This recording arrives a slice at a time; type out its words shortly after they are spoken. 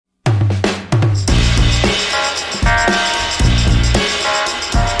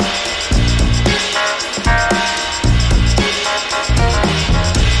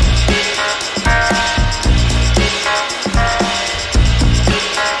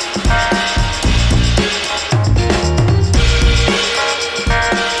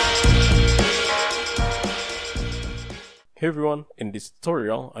everyone, in this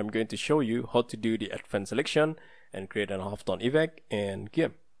tutorial I'm going to show you how to do the advanced selection and create an halftone effect in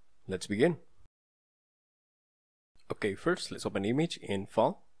Gimp. Let's begin. Okay, first let's open the image in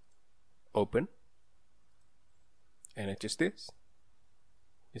File, Open, and adjust this.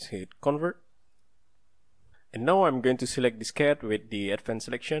 Just hit Convert. And now I'm going to select this cat with the advanced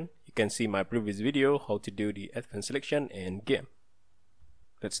selection. You can see my previous video how to do the advanced selection in Gimp.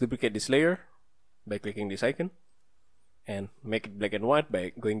 Let's duplicate this layer by clicking this icon and make it black and white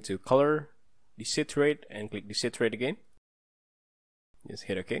by going to Color, Desaturate, and click Desaturate again. Just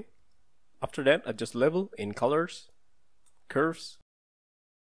hit OK. After that, adjust level in Colors, Curves.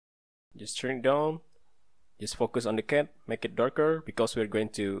 Just turn it down. Just focus on the cat, make it darker because we're going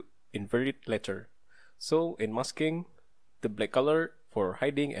to invert it later. So in masking, the black color for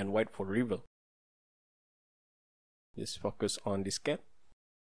hiding and white for reveal. Just focus on this cat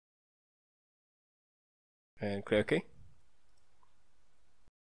and click OK.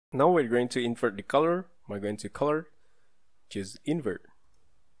 Now we're going to invert the color. We're going to Color, choose Invert.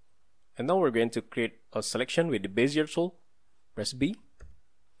 And now we're going to create a selection with the Bezier tool. Press B.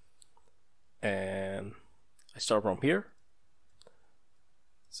 And I start from here.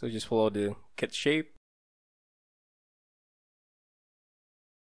 So just follow the cat shape.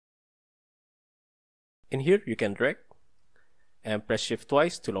 In here you can drag and press Shift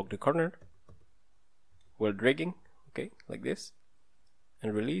twice to lock the corner while dragging, okay, like this,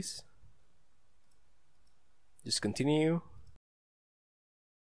 and release. Just continue.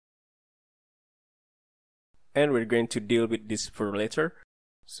 And we're going to deal with this for later.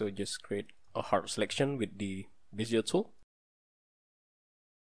 So just create a hard selection with the Bezier tool.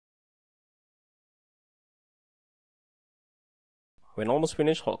 When almost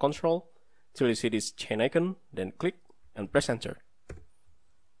finished, hold Ctrl till you see this chain icon, then click and press Enter.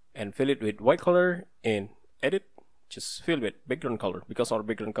 And fill it with white color in Edit. Just fill with background color because our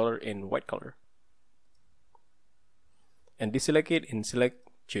background color in white color. And deselect it in Select,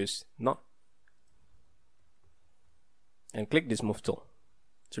 choose None. And click this Move tool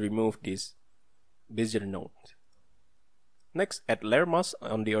to remove this Bezier node. Next, add layer mask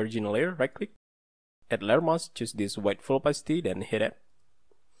on the original layer. Right click, add layer mask, choose this white full opacity, then hit Add.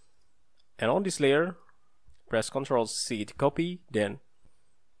 And on this layer, press Ctrl C to copy, then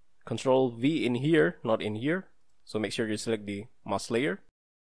Ctrl V in here, not in here. So make sure you select the mask layer.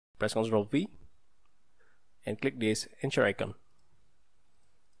 Press Ctrl V and click this enter icon.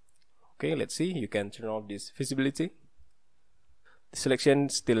 Okay, let's see. You can turn off this visibility. The selection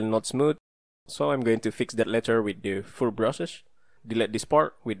still not smooth, so I'm going to fix that later with the full brushes. Delete this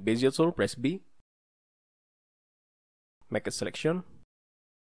part with Bezier tool, press B. Make a selection.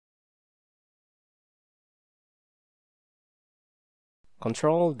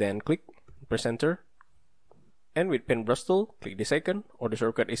 Control, then click, press Enter. And with pen brush tool, click this icon or the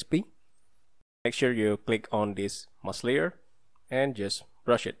shortcut is P. Make sure you click on this mask layer and just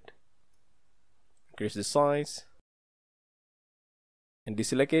brush it. Increase the size. And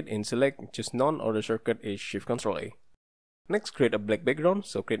deselect it in Select, choose None or the shortcut is Shift Ctrl A. Next, create a black background,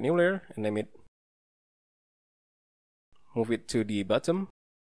 so create new layer and name it. Move it to the bottom,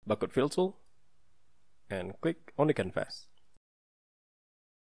 Bucket Fill tool, and click on the canvas.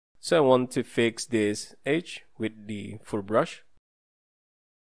 So I want to fix this edge with the full brush.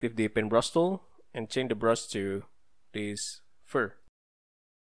 Click the pen brush tool and change the brush to this fur.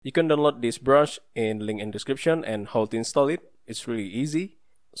 You can download this brush in link in description and how to install it. It's really easy.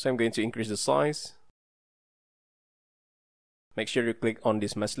 So I'm going to increase the size. Make sure you click on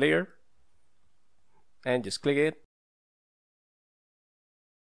this mask layer and just click it.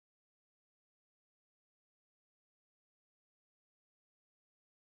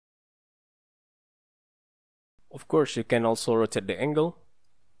 Of course, you can also rotate the angle.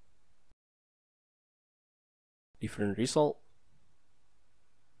 Different result.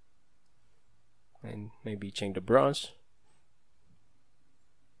 And maybe change the brush.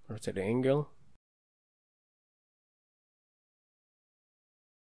 Rotate the angle.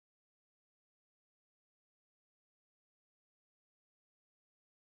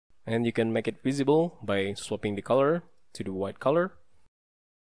 And you can make it visible by swapping the color to the white color.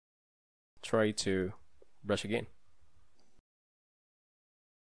 Try to brush again.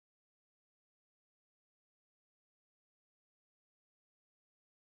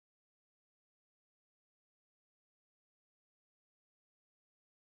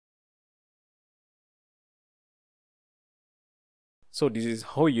 So this is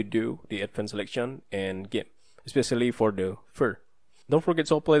how you do the advanced selection in Gimp, especially for the fur. Don't forget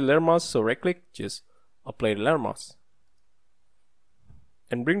to apply layer mask, so right click, just apply the layer mask.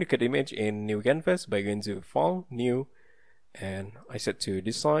 And bring the cat image in new canvas by going to File, New, and I set to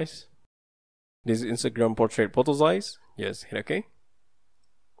this size. This is Instagram portrait photo size. Just hit OK.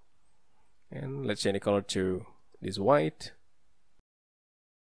 And let's change the color to this white.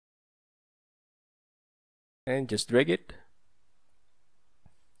 And just drag it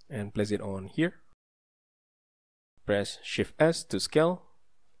and place it on here. Press Shift S to scale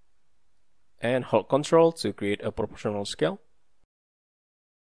and hold Ctrl to create a proportional scale.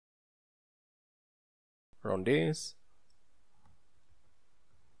 Run this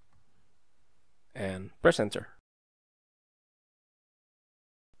and press enter.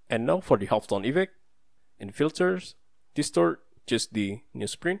 And now for the halftone effect. In filters, distort, just the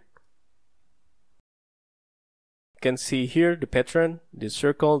newsprint. You can see here the pattern, the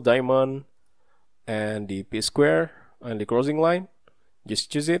circle, diamond, and the P-square and the crossing line.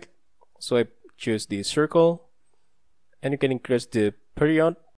 Just choose it. So I choose the circle, and you can increase the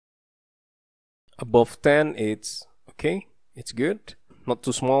period. Above 10 it's okay, it's good, not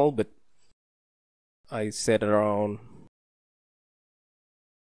too small, but I set around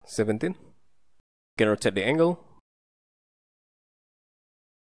 17. You can rotate the angle.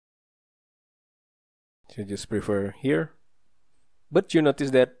 So just prefer here. But you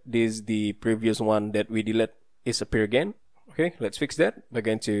notice that this the previous one that we delete is appear again. Okay, let's fix that by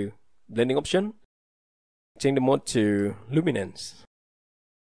going to blending option. Change the mode to luminance.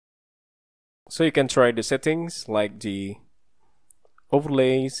 So you can try the settings like the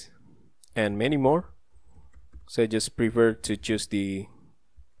overlays and many more. So I just prefer to choose the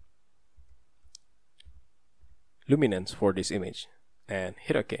luminance for this image and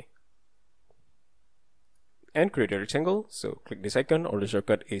hit OK. And create a rectangle. So click this icon, or the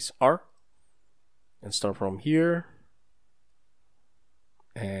shortcut is R, and start from here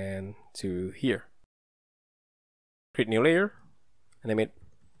and to here. Create new layer, and I made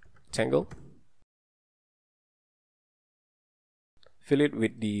rectangle. Fill it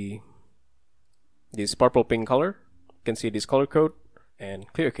with this purple pink color. You can see this color code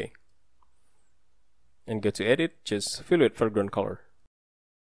and click OK. And go to edit, just fill it foreground color.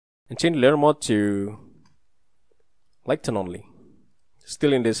 And change layer mode to light tone only.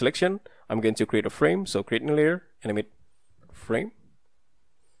 Still in the selection, I'm going to create a frame. So create new layer, animate frame.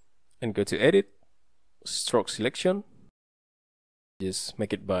 And go to edit, stroke selection. Just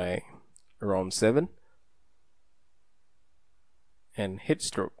make it by around 7. And hit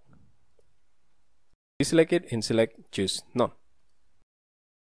stroke. Deselect it and select choose none.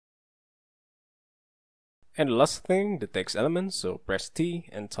 And the last thing, the text element. So press T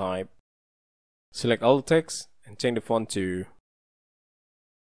and type. Select all the text and change the font to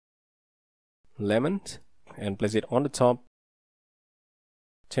lemon and place it on the top.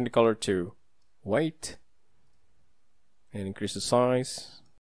 Change the color to white and increase the size.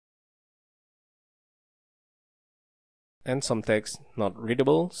 And some text not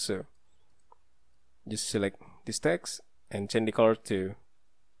readable, so just select this text and change the color to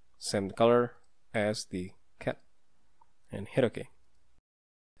same color as the cat and hit OK.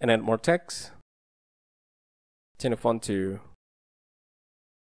 And add more text. Change the font to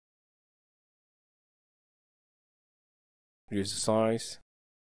reduce the size.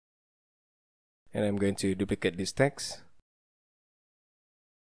 And I'm going to duplicate this text.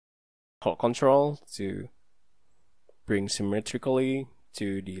 Hold Ctrl to bring symmetrically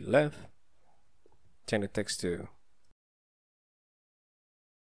to the left. Change the text to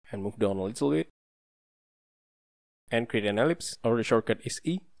and move down a little bit. And create an ellipse, or the shortcut is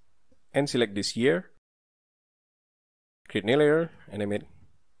E. And select this year. Create new layer, animate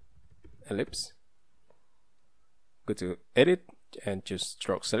ellipse. Go to edit and choose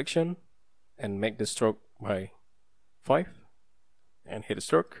stroke selection and make the stroke by 5 and hit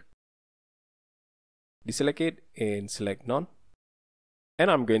stroke. Deselect it and select none.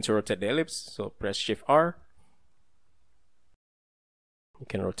 And I'm going to rotate the ellipse, so press Shift R. You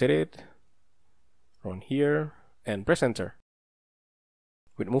can rotate it around here and press enter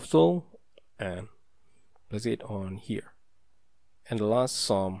with move tool and place it on here. And the last,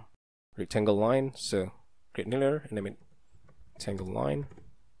 some rectangle line, so create new layer and then rectangle line.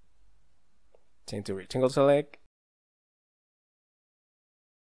 Change to rectangle select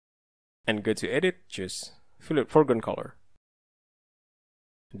and go to edit, choose fill it foreground color.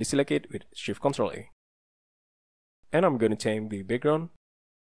 Deselect it with Shift Ctrl A. And I'm going to change the background,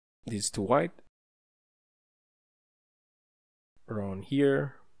 this to white, around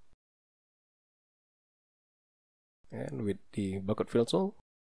here, and with the bucket fill tool,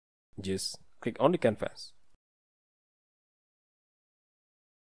 just click on the canvas.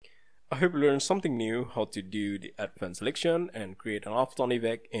 I hope you learned something new how to do the advanced selection and create an halftone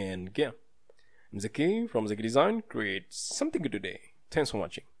effect in Gimp. I'm Zakey from Zakey Design. Create something good today. Thanks for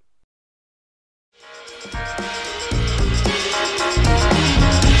watching.